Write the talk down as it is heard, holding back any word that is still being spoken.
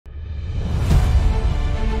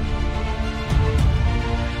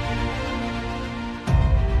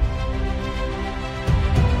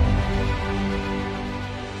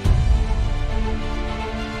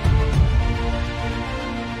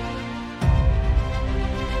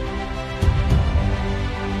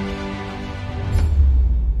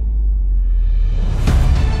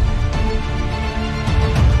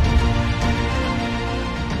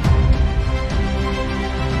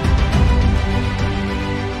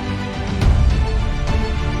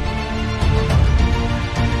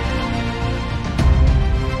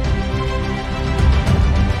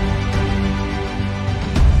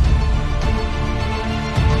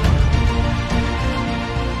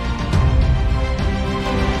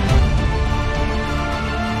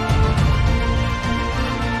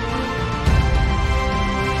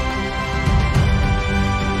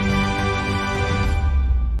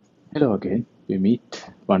Hello again. We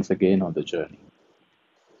meet once again on the journey.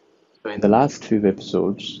 So, in the last few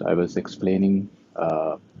episodes, I was explaining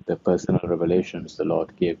the personal revelations the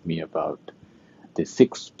Lord gave me about the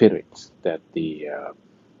six spirits that the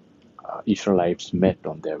Israelites met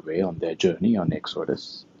on their way, on their journey on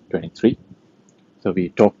Exodus 23. So, we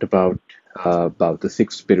talked about the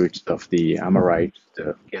six spirits of the Amorites,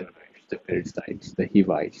 the Canaanites, the Perizzites, the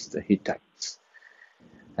Hivites, the Hittites,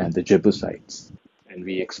 and the Jebusites. And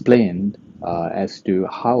we explained as to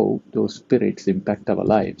how those spirits impact our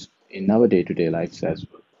lives in our day to day lives as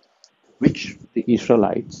well, which the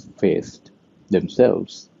Israelites faced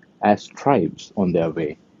themselves as tribes on their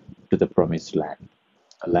way to the promised land,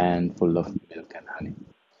 a land full of milk and honey.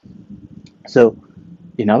 So,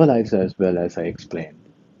 in our lives as well, as I explained,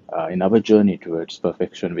 in our journey towards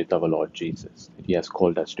perfection with our Lord Jesus, He has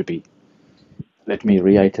called us to be. Let me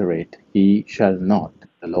reiterate, the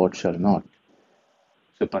Lord shall not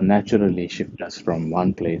supernaturally shift us from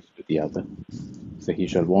one place to the other. So He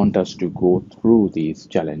shall want us to go through these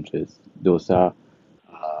challenges. Those are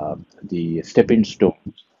the stepping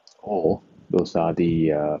stones, or those are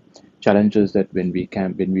the challenges that when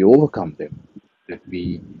we overcome them, that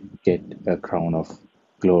we get a crown of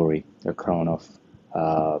glory, a crown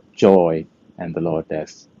of joy, and the Lord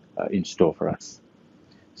has in store for us.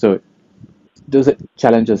 So those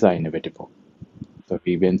challenges are inevitable. So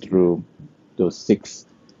we went through those six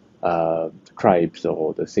tribes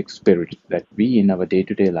or the six spirits that we in our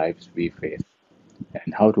day-to-day lives we face,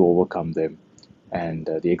 and how to overcome them, and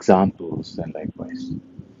the examples and likewise.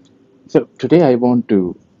 So today I want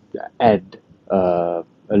to add a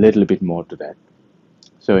little bit more to that.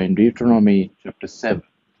 So in Deuteronomy chapter 7,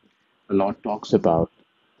 the Lord talks about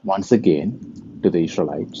once again to the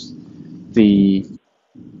Israelites the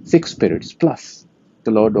six spirits plus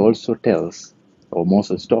the Lord also tells, or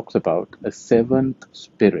Moses talks about, a seventh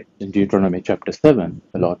spirit. In Deuteronomy chapter 7,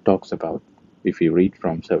 the Lord talks about, if you read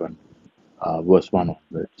from 7, verse 1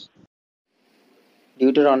 onwards.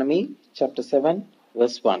 Deuteronomy chapter 7,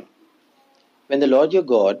 verse 1. When the Lord your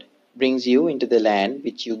God brings you into the land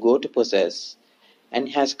which you go to possess, and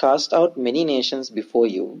has cast out many nations before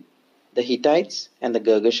you, the Hittites, and the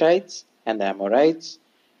Girgashites, and the Amorites,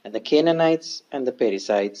 and the Canaanites, and the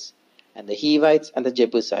Perizzites, and the Hivites, and the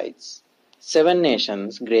Jebusites, 7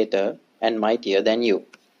 nations greater and mightier than you.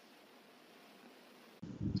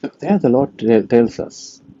 So there the Lord tells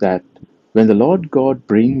us that when the Lord God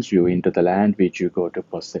brings you into the land which you go to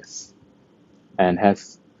possess, and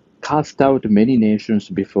has cast out many nations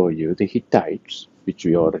before you, the Hittites, which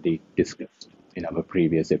we already discussed in our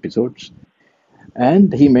previous episodes,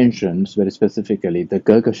 and he mentions very specifically the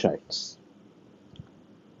Girgashites.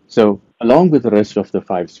 So, along with the rest of the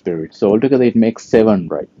five spirits, so altogether it makes 7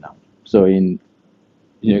 right now. So, in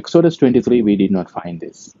Exodus 23, we did not find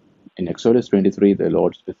this. In Exodus 23, the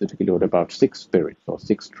Lord specifically wrote about 6 spirits or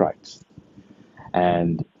 6 tribes.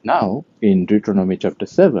 And now, in Deuteronomy chapter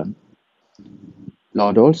 7,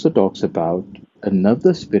 Lord also talks about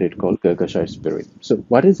another spirit called Girgashite spirit. So,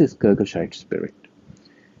 what is this Girgashite spirit?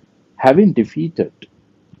 Having defeated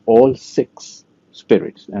all 6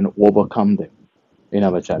 spirits and overcome them in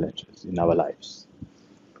our challenges, in our lives,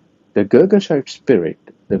 the Girgashite spirit,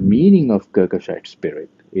 the meaning of Girgashite spirit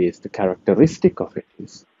is, the characteristic of it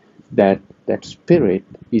is that that spirit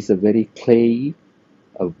is a very clay,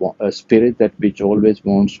 a spirit that which always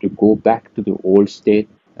wants to go back to the old state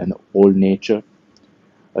and the old nature,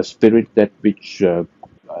 a spirit that which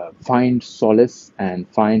finds solace and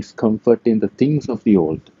finds comfort in the things of the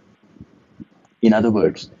old. In other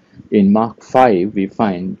words, in Mark 5, we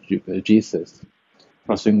find Jesus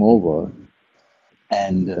crossing over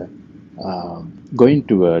and going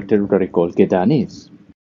to a territory called Gedanis.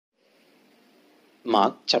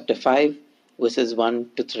 Mark chapter 5, verses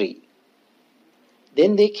 1 to 3.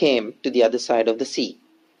 Then they came to the other side of the sea,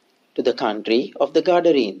 to the country of the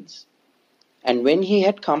Gadarenes. And when he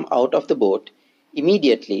had come out of the boat,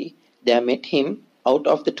 immediately there met him out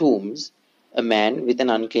of the tombs a man with an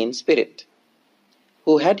unclean spirit,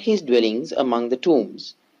 who had his dwellings among the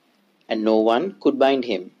tombs, and no one could bind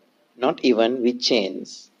him, not even with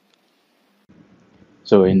chains.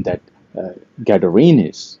 So in that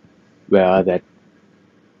Gadarenes, where that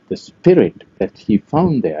the spirit that he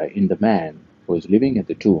found there in the man who was living at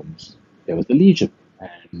the tombs, there was a legion,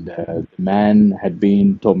 and the man had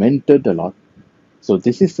been tormented a lot. So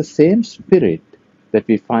this is the same spirit that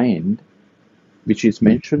we find, which is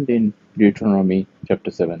mentioned in Deuteronomy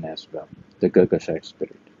chapter 7 as well, the Girgashite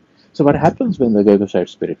spirit. So what happens when the Girgashite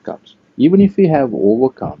spirit comes? Even if we have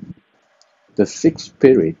overcome the 6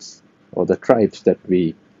 spirits or the tribes that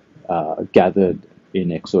we gathered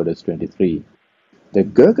in Exodus 23, The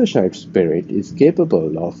Girgashite spirit is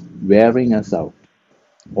capable of wearing us out,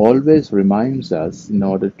 always reminds us in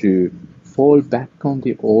order to fall back on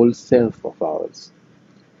the old self of ours.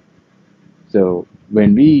 So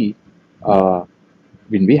uh,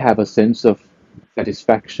 when we have a sense of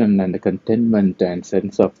satisfaction and a contentment and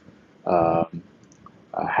sense of um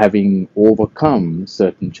having overcome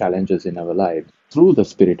certain challenges in our life through the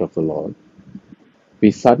Spirit of the Lord,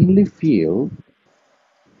 we suddenly feel,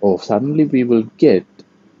 or suddenly we will get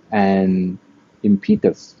an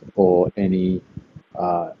impetus or any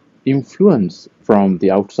uh, influence from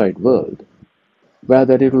the outside world, where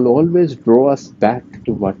that it will always draw us back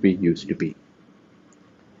to what we used to be.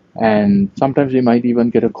 And sometimes we might even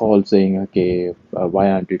get a call saying, okay,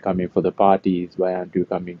 why aren't you coming for the parties? Why aren't you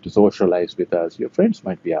coming to socialize with us? Your friends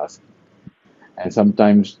might be asking. And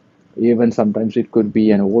sometimes it could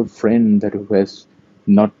be an old friend that who has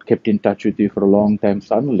not kept in touch with you for a long time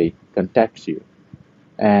suddenly contacts you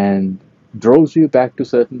and draws you back to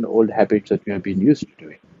certain old habits that you have been used to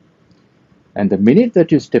doing. And the minute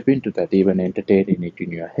that you step into that, even entertaining it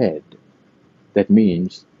in your head, that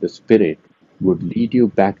means the spirit would lead you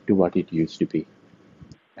back to what it used to be.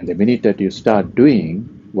 And the minute that you start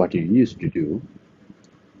doing what you used to do,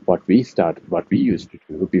 what we used to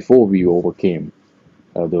do before we overcame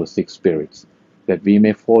those six spirits, that we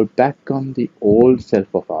may fall back on the old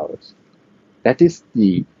self of ours. That is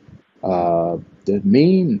the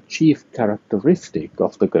main chief characteristic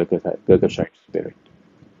of the Girgashite spirit,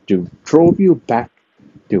 to draw you back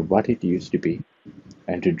to what it used to be,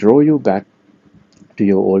 and to draw you back to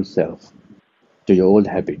your old self, to your old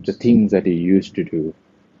habits, the things that you used to do,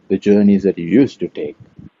 the journeys that you used to take,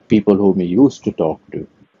 people whom you used to talk to,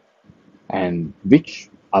 and which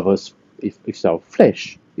if our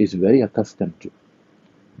flesh is very accustomed to.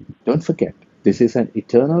 Don't forget, this is an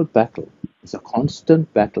eternal battle. It's a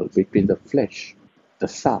constant battle between the flesh, the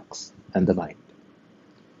sarx, and the mind.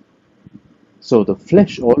 So the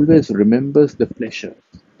flesh always remembers the pleasures,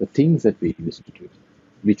 the things that we used to do,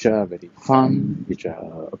 which are very fun, which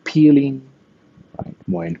are appealing, right?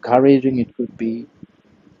 More encouraging it could be,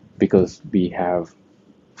 because we have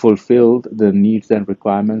fulfilled the needs and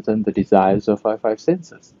requirements and the desires of our five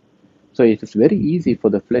senses. So it is very easy for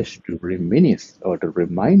the flesh to reminisce or to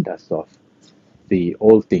remind us of the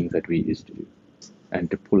old things that we used to do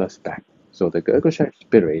and to pull us back. So the Girgashite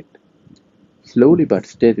spirit, slowly but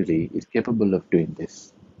steadily, is capable of doing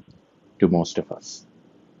this to most of us.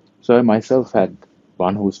 So I myself had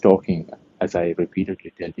one who's talking, as I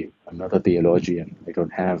repeatedly tell you, I'm not a theologian. I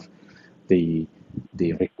don't have the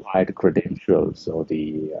the required credentials or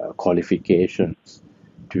the qualifications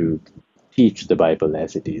to teach the Bible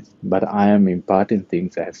as it is. But I am imparting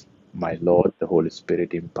things as my Lord, the Holy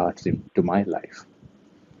Spirit, imparts into my life.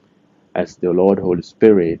 As the Lord Holy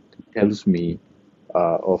Spirit tells me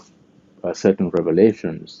of certain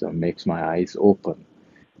revelations, makes my eyes open.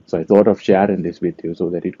 So I thought of sharing this with you so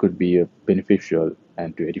that it could be beneficial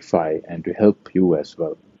and to edify and to help you as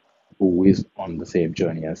well, who is on the same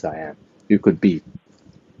journey as I am. You could be,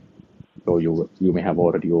 or you may have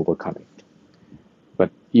already overcome it. But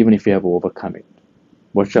even if you have overcome it,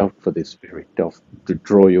 watch out for this spirit of to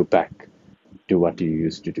draw you back to what you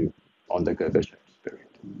used to do on the Girgashite spirit.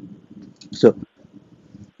 So,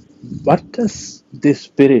 what does this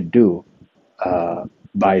spirit do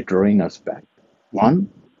by drawing us back? One,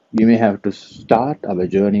 we may have to start our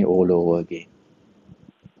journey all over again.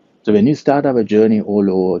 So, when you start our journey all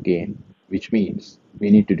over again, which means we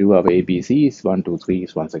need to do our ABCs, one, two,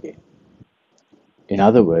 threes once again. In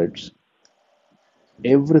other words,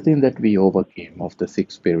 everything that we overcame of the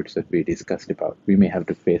six spirits that we discussed about, we may have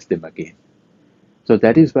to face them again. So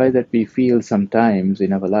that is why that we feel sometimes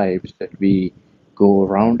in our lives that we go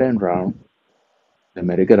round and round the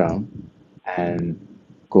merry-go-round and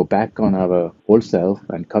go back on our old self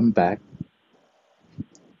and come back,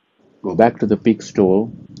 go back to the pig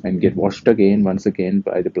stole and get washed again, once again,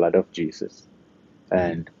 by the blood of Jesus.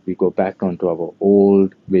 And we go back onto our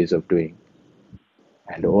old ways of doing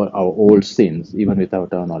and all our old sins, even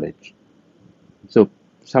without our knowledge. So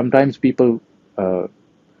sometimes people uh,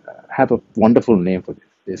 have a wonderful name for this.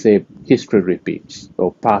 They say history repeats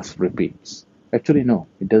or past repeats. Actually, no,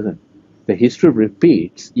 it doesn't. The history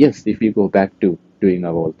repeats, yes, if you go back to doing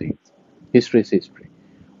our old things. History is history.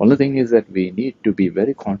 Only thing is that we need to be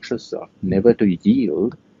very conscious of never to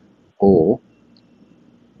yield or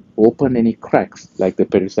open any cracks like the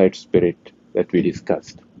parasite spirit that we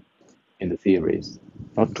discussed in the series.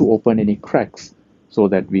 Not to open any cracks so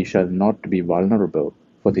that we shall not be vulnerable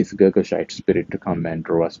for this Girgashite spirit to come and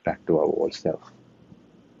draw us back to our old self.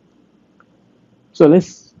 So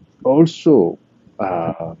let's also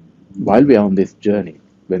uh, while we are on this journey,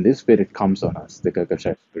 when this spirit comes on us, the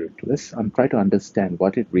Gagashai spirit, let's try to understand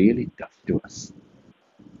what it really does to us.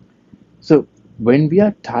 So, when we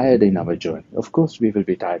are tired in our journey, of course, we will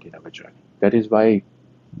be tired in our journey. That is why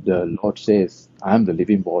the Lord says, I am the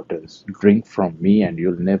living waters. Drink from me, and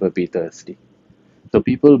you'll never be thirsty. So,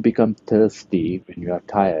 people become thirsty when you are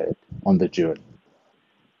tired on the journey.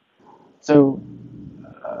 So,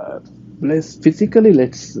 let's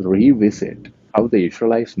revisit how the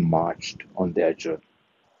Israelites marched on their journey.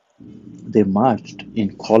 They marched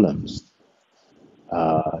in columns,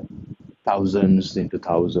 thousands into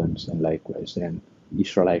thousands, and likewise, and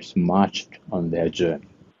Israelites marched on their journey.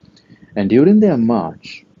 And during their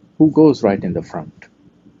march, who goes right in the front?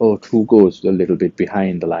 Or who goes a little bit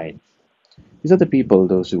behind the line? These are the people,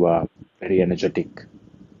 those who are very energetic,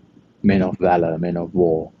 men of valor, men of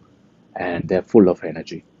war, and they're full of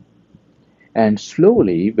energy. And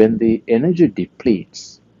slowly, when the energy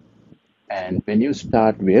depletes, and when you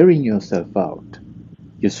start wearing yourself out,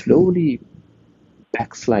 you slowly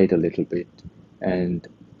backslide a little bit, and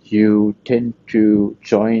you tend to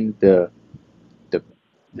join the, the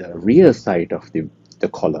rear side of the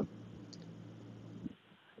column.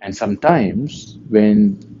 And sometimes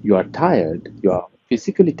when you are tired, you are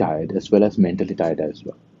physically tired as well as mentally tired as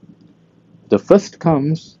well. The first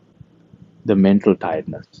comes the mental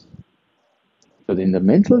tiredness. So then the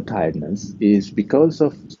mental tiredness is because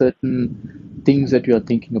of certain things that you are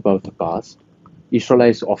thinking about the past.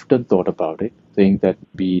 Israelites often thought about it, saying that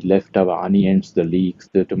we left our onions, the leeks,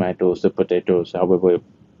 the tomatoes, the potatoes, however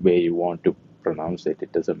way you want to pronounce it,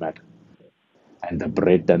 it doesn't matter. And the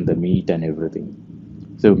bread and the meat and everything.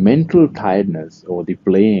 So mental tiredness or the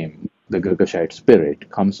blame, the Girgashite spirit,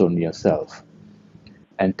 comes on yourself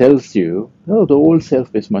and tells you, oh, the old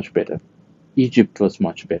self is much better. Egypt was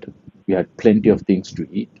much better. We had plenty of things to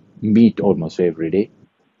eat, meat almost every day,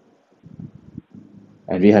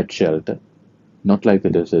 and we had shelter, not like the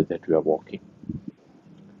desert that we are walking.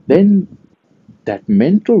 Then that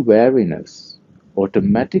mental wariness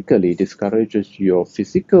automatically discourages your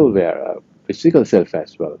physical self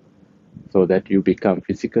as well, so that you become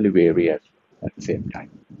physically weary at the same time.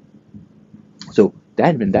 So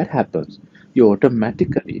that when that happens, you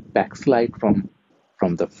automatically backslide from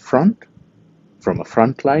the front, from a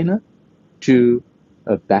frontliner to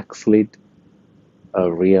a backslid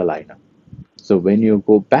a rear liner. So when you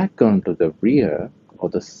go back onto the rear or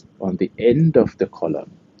on the end of the column,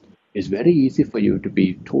 it's very easy for you to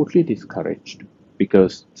be totally discouraged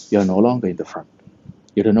because you're no longer in the front.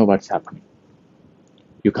 You don't know what's happening.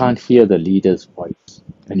 You can't hear the leader's voice,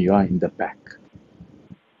 and you are in the back.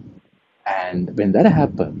 And when that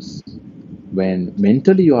happens, when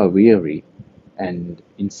mentally you are weary, and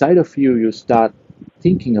inside of you, you start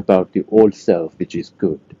thinking about the old self, which is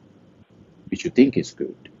good, which you think is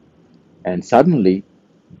good, and suddenly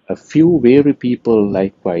a few weary people,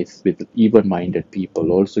 likewise with even minded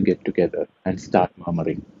people, also get together and start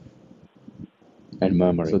murmuring and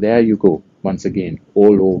murmuring. So there you go, once again,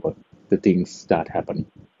 all over the things start happening.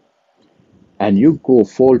 And you go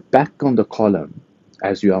fall back on the column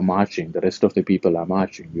as you are marching, the rest of the people are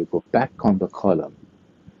marching, you go back on the column,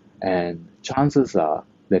 and chances are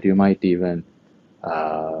that you might even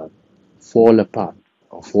uh, fall apart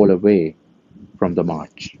or fall away from the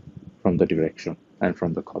march, from the direction, and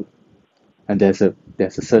from the column. And there's a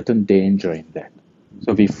certain danger in that.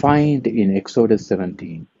 So we find in Exodus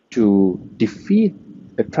 17 to defeat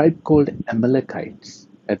a tribe called Amalekites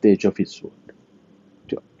at the edge of his sword,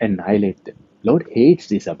 to annihilate them. Lord hates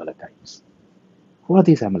these Amalekites. Who are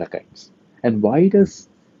these Amalekites? And why does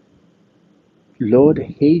Lord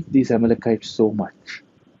hate these Amalekites so much?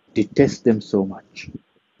 Detest them so much?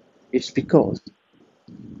 It's because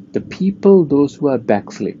the people, those who are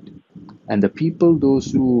backslid, and the people,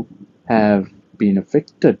 those who have been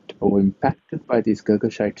affected or impacted by this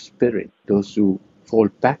Girgashite spirit, those who fall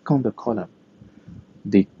back on the column,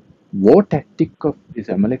 the war tactic of this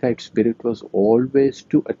Amalekite spirit was always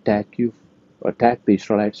to attack the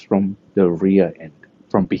Israelites from the rear end,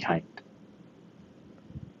 from behind.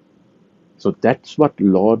 So that's what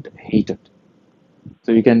Lord hated.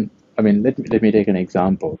 So you can, I mean, let me take an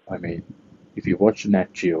example. I mean, if you watch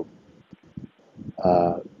Nat Geo,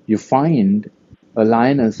 you find a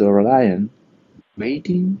lioness or a lion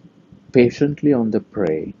waiting patiently on the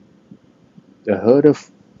prey, a herd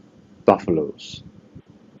of buffaloes.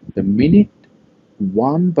 The minute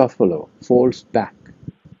one buffalo falls back,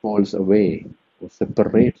 falls away, or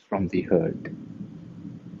separates from the herd,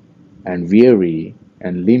 and weary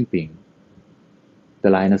and limping, the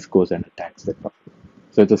lioness goes and attacks that buffalo.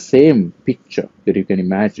 So it's the same picture that you can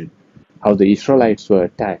imagine how the Israelites were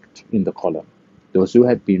attacked in the column. Those who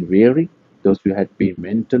had been weary, those who had been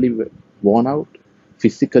mentally worn out,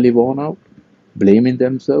 physically worn out, blaming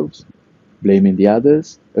themselves, blaming the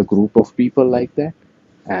others, a group of people like that,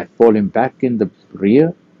 and falling back in the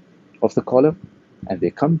rear of the column, and they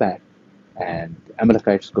come back, and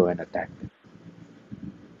Amalekites go and attack them.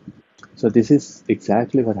 So this is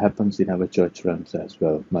exactly what happens in our church realms as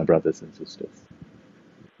well, my brothers and sisters.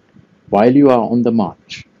 While you are on the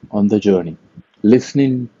march, on the journey,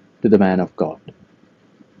 listening to the man of God,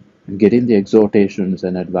 and getting the exhortations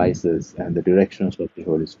and advices and the directions of the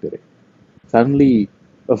Holy Spirit, suddenly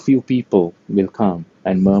a few people will come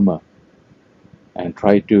and murmur and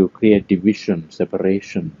try to create division,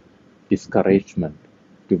 separation, discouragement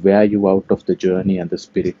to wear you out of the journey and the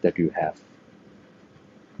spirit that you have.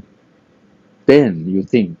 Then you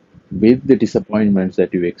think, with the disappointments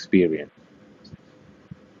that you experience,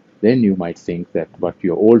 then you might think that what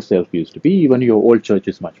your old self used to be, even your old church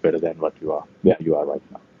is much better than what you are, where you are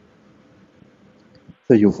right now.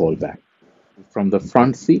 So you fall back. From the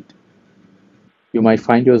front seat, you might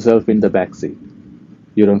find yourself in the back seat.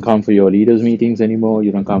 You don't come for your leaders' meetings anymore.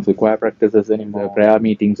 You don't come for choir practices anymore, prayer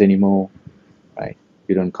meetings anymore, right?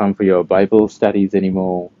 You don't come for your Bible studies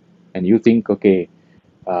anymore. And you think, okay,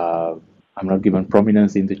 uh, I'm not given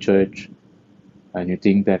prominence in the church. And you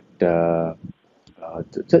think that the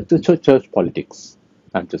church politics,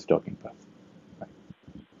 I'm just talking about.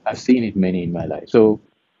 I've seen it many in my life. So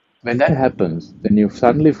when that happens, then you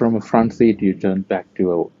suddenly from a front seat, you turn back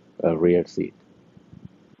to a rear seat.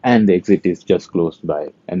 And the exit is just close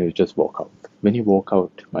by, and you just walk out. When you walk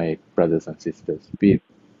out, my brothers and sisters, be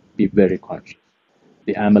very conscious.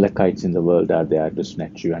 The Amalekites in the world are there to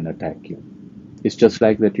snatch you and attack you. It's just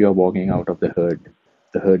like that you are walking out of the herd.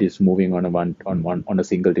 The herd is moving on a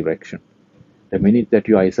single direction. The minute that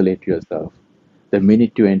you isolate yourself, the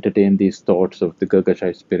minute you entertain these thoughts of the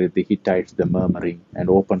Girgashite spirit, the Hittites, the murmuring, and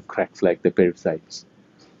open cracks like the Perizzites,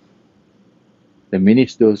 the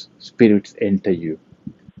minute those spirits enter you,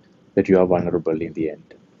 that you are vulnerable in the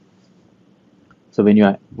end. So when you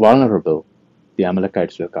are vulnerable, the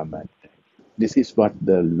Amalekites will come back. This is what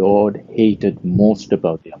the Lord hated most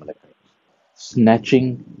about the Amalekites,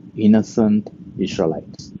 snatching innocent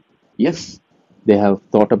Israelites. Yes, they have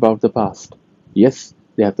thought about the past. Yes,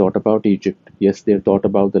 they have thought about Egypt. Yes, they have thought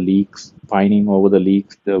about the leeks, pining over the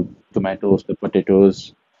leeks, the tomatoes, the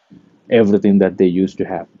potatoes, everything that they used to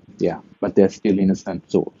have. Yeah, but they're still innocent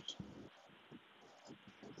souls.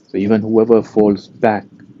 So even whoever falls back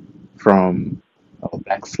from or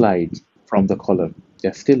backslides from the column,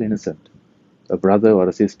 they're still innocent. A brother or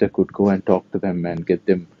a sister could go and talk to them and get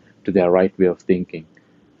them to their right way of thinking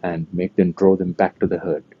and make them draw them back to the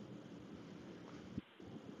herd.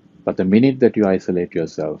 But the minute that you isolate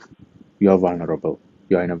yourself, you are vulnerable.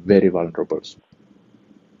 You are in a very vulnerable spot.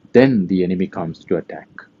 Then the enemy comes to attack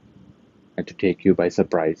and to take you by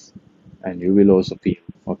surprise. And you will also feel,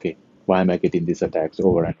 okay, why am I getting these attacks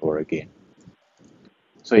over and over again?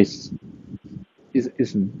 So it's,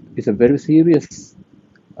 it's a very serious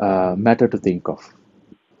matter to think of.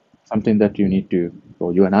 Something that you need to,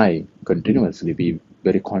 or you and I, continuously be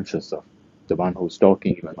very conscious of. The one who's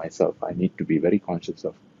talking, even myself, I need to be very conscious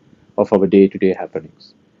of our day-to-day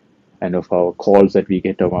happenings and of our calls that we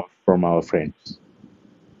get from our friends,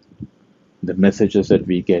 the messages that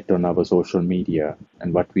we get on our social media,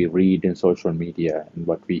 and what we read in social media and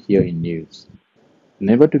what we hear in news.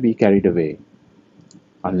 Never to be carried away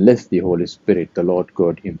unless the Holy Spirit, the Lord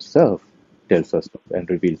God Himself, tells us of and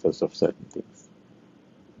reveals us of certain things.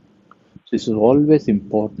 This is always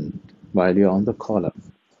important while you're on the column,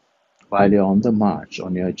 while you're on the march,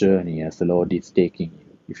 on your journey as the Lord is taking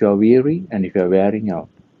you. If you're weary and if you're wearing out,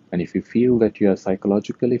 and if you feel that you are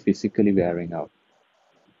psychologically, physically wearing out,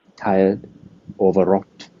 tired,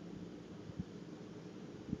 overwrought,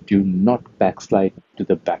 do not backslide to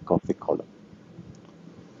the back of the column.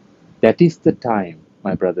 That is the time,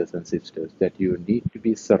 my brothers and sisters, that you need to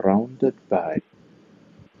be surrounded by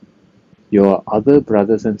your other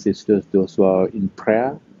brothers and sisters, those who are in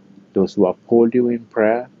prayer, those who uphold you in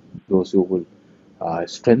prayer, those who will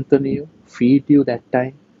strengthen you, feed you that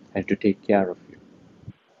time, and to take care of you.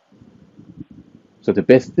 So the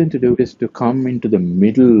best thing to do is to come into the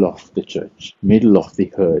middle of the church, middle of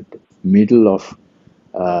the herd, middle of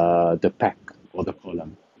the pack or the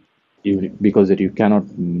column, because that you can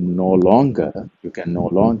no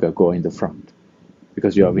longer go in the front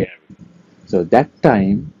because you are weary. So that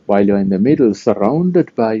time, while you're in the middle,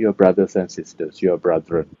 surrounded by your brothers and sisters, your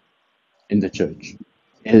brethren in the church,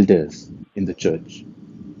 elders in the church,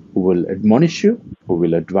 who will admonish you, who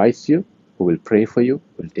will advise you, who will pray for you,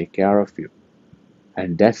 will take care of you.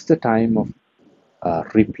 And that's the time of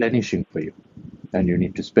replenishing for you. And you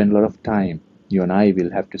need to spend a lot of time. You and I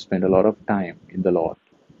will have to spend a lot of time in the Lord.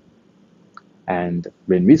 And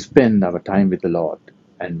when we spend our time with the Lord,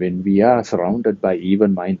 and when we are surrounded by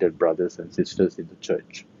even-minded brothers and sisters in the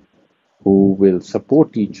church who will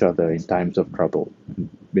support each other in times of trouble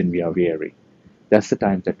when we are weary, that's the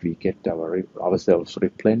time that we get ourselves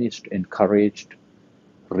replenished, encouraged,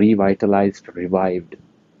 revitalized, revived.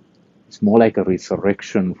 It's more like a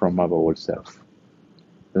resurrection from our old self.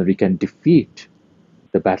 And we can defeat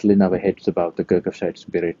the battle in our heads about the Kirkashite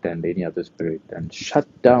spirit and any other spirit and shut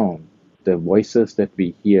down the voices that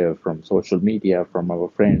we hear from social media, from our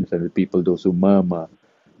friends and the people, those who murmur,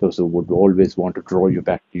 those who would always want to draw you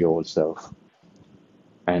back to your old self,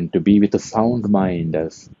 and to be with a sound mind,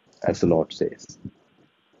 as the Lord says.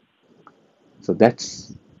 So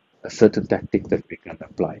that's a certain tactic that we can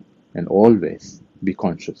apply, and always be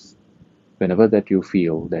conscious. Whenever that you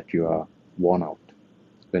feel that you are worn out,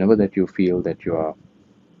 whenever that you feel that you are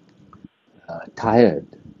tired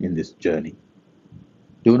in this journey,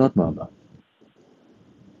 do not murmur.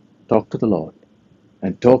 Talk to the Lord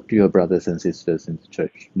and talk to your brothers and sisters in the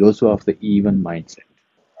church, those who have the even mindset.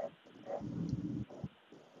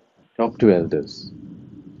 Talk to elders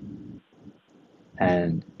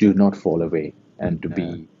and do not fall away and to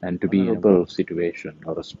be in a situation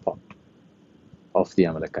or a spot of the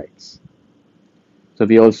Amalekites. So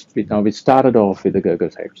we started off with the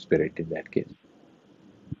Girgashite spirit in that case.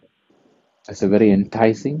 It's a very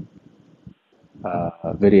enticing,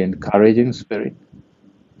 very encouraging spirit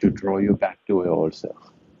to draw you back to your old self,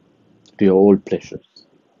 to your old pleasures.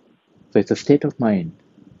 So it's a state of mind.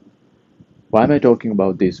 Why am I talking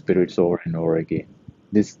about these spirits over and over again?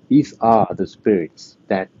 These are the spirits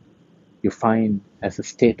that you find as a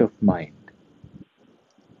state of mind,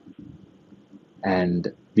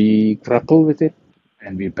 and we grapple with it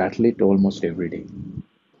and we battle it almost every day.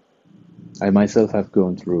 I myself have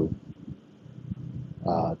gone through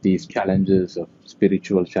these challenges of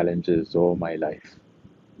spiritual challenges all my life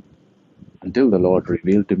until the Lord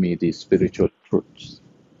revealed to me these spiritual truths,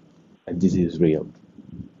 and this is real.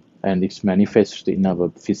 And it's manifest in our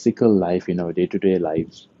physical life, in our day-to-day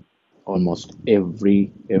lives, almost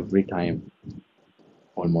every time,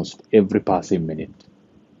 almost every passing minute.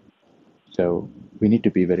 So we need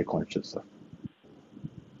to be very conscious of.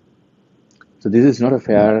 So this is not a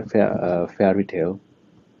fairy tale.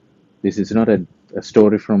 This is not a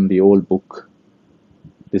story from the old book.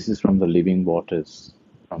 This is from the living waters,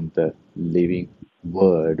 from the living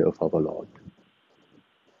word of our Lord.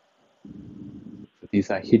 So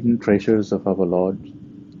these are hidden treasures of our Lord,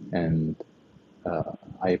 and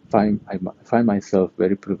I find myself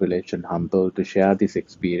very privileged and humbled to share this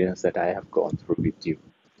experience that I have gone through with you,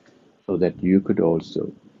 so that you could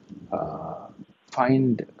also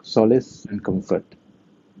find solace and comfort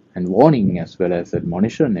and warning as well as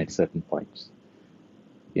admonition at certain points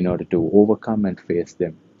in order to overcome and face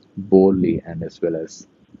them boldly and as well as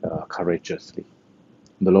courageously.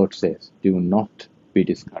 The Lord says, do not be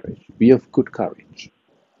discouraged. Be of good courage.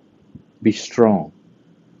 Be strong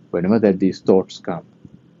whenever that these thoughts come.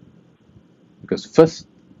 Because first,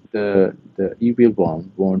 the evil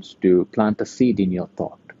one wants to plant a seed in your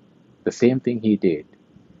thought. The same thing he did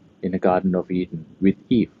in the Garden of Eden with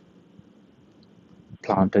Eve.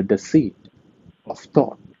 Planted the seed of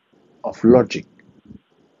thought, of logic.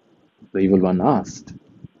 The evil one asked,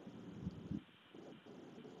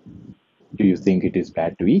 do you think it is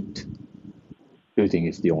bad to eat? Do you think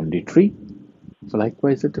it's the only tree? So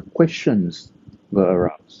likewise, the questions were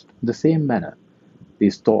aroused. In the same manner,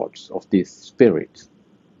 these thoughts of these spirits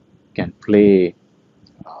can play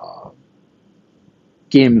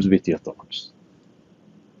games with your thoughts.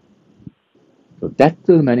 So that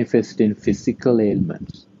will manifest in physical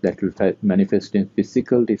ailments, that will manifest in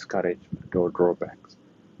physical discouragement or drawbacks.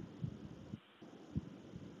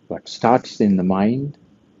 But starts in the mind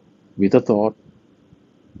with a thought,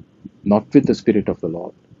 not with the Spirit of the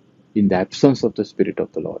Lord. In the absence of the Spirit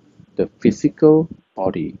of the Lord, the physical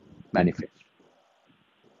body manifests.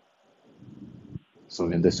 So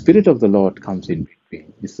when the Spirit of the Lord comes in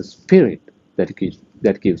between, it's the Spirit that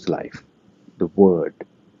gives life, the Word.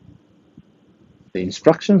 The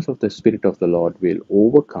instructions of the Spirit of the Lord will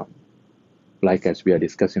overcome, like as we are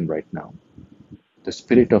discussing right now, the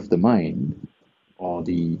spirit of the mind or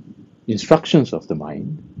the instructions of the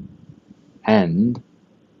mind, and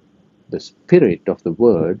the Spirit of the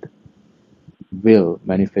Word will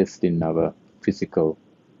manifest in our physical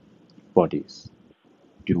bodies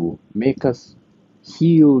to make us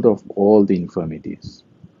healed of all the infirmities,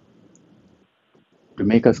 to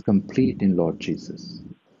make us complete in Lord Jesus,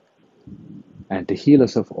 and to heal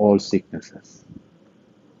us of all sicknesses.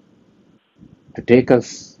 to take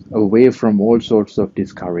us away from all sorts of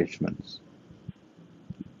discouragements.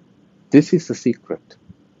 This is the secret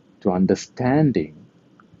to understanding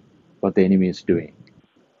what the enemy is doing.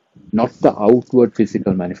 Not the outward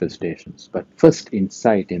physical manifestations, but first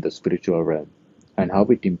insight in the spiritual realm and how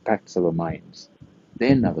it impacts our minds,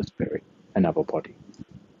 then our spirit and our body.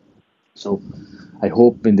 So I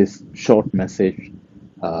hope in this short message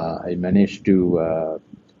I managed to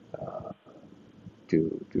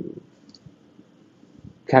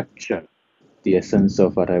capture the essence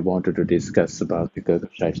of what I wanted to discuss about the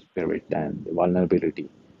Kirkashite spirit and the vulnerability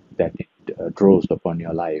that it draws upon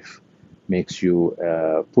your life, makes you,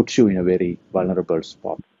 puts you in a very vulnerable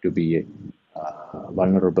spot to be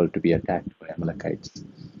vulnerable to be attacked by Amalekites.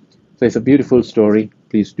 So it's a beautiful story.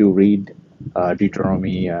 Please do read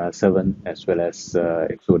Deuteronomy 7 as well as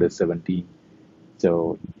Exodus 17.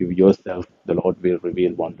 So you yourself, the Lord will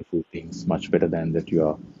reveal wonderful things much better than that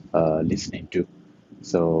you are listening to.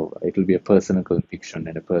 So it will be a personal conviction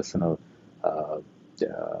and a personal uh,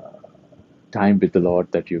 uh, time with the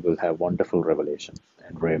Lord that you will have wonderful revelation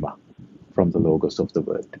and rhema from the logos of the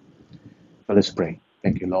word. So let's pray.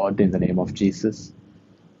 Thank you, Lord, in the name of Jesus,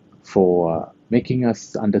 for making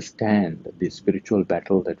us understand the spiritual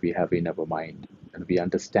battle that we have in our mind. And we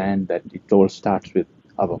understand that it all starts with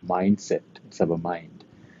our mindset. It's our mind.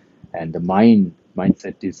 And the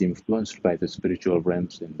mindset is influenced by the spiritual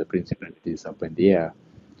realms and the principalities up in the air.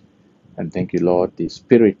 And thank you, Lord, the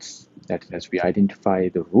spirits, that as we identify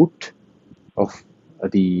the root of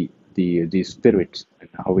the spirits and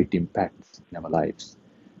how it impacts in our lives,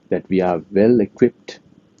 that we are well equipped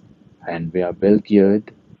and we are well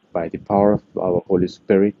geared by the power of our Holy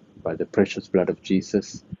Spirit, by the precious blood of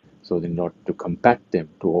Jesus, so that not to combat them,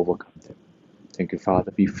 to overcome them. Thank you,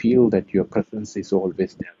 Father. We feel that your presence is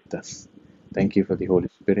always there with us. Thank you for the Holy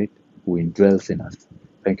Spirit who indwells in us.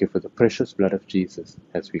 Thank you for the precious blood of Jesus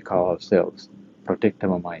as we call ourselves. Protect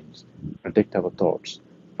our minds, protect our thoughts,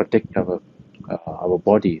 protect our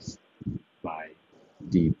bodies by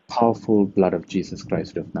the powerful blood of Jesus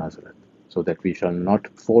Christ of Nazareth, so that we shall not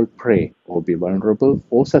fall prey or be vulnerable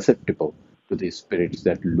or susceptible to these spirits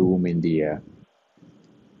that loom in the air.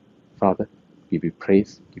 Father, give you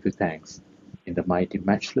praise, give you thanks, in the mighty,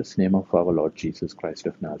 matchless name of our Lord Jesus Christ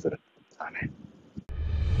of Nazareth. Amen.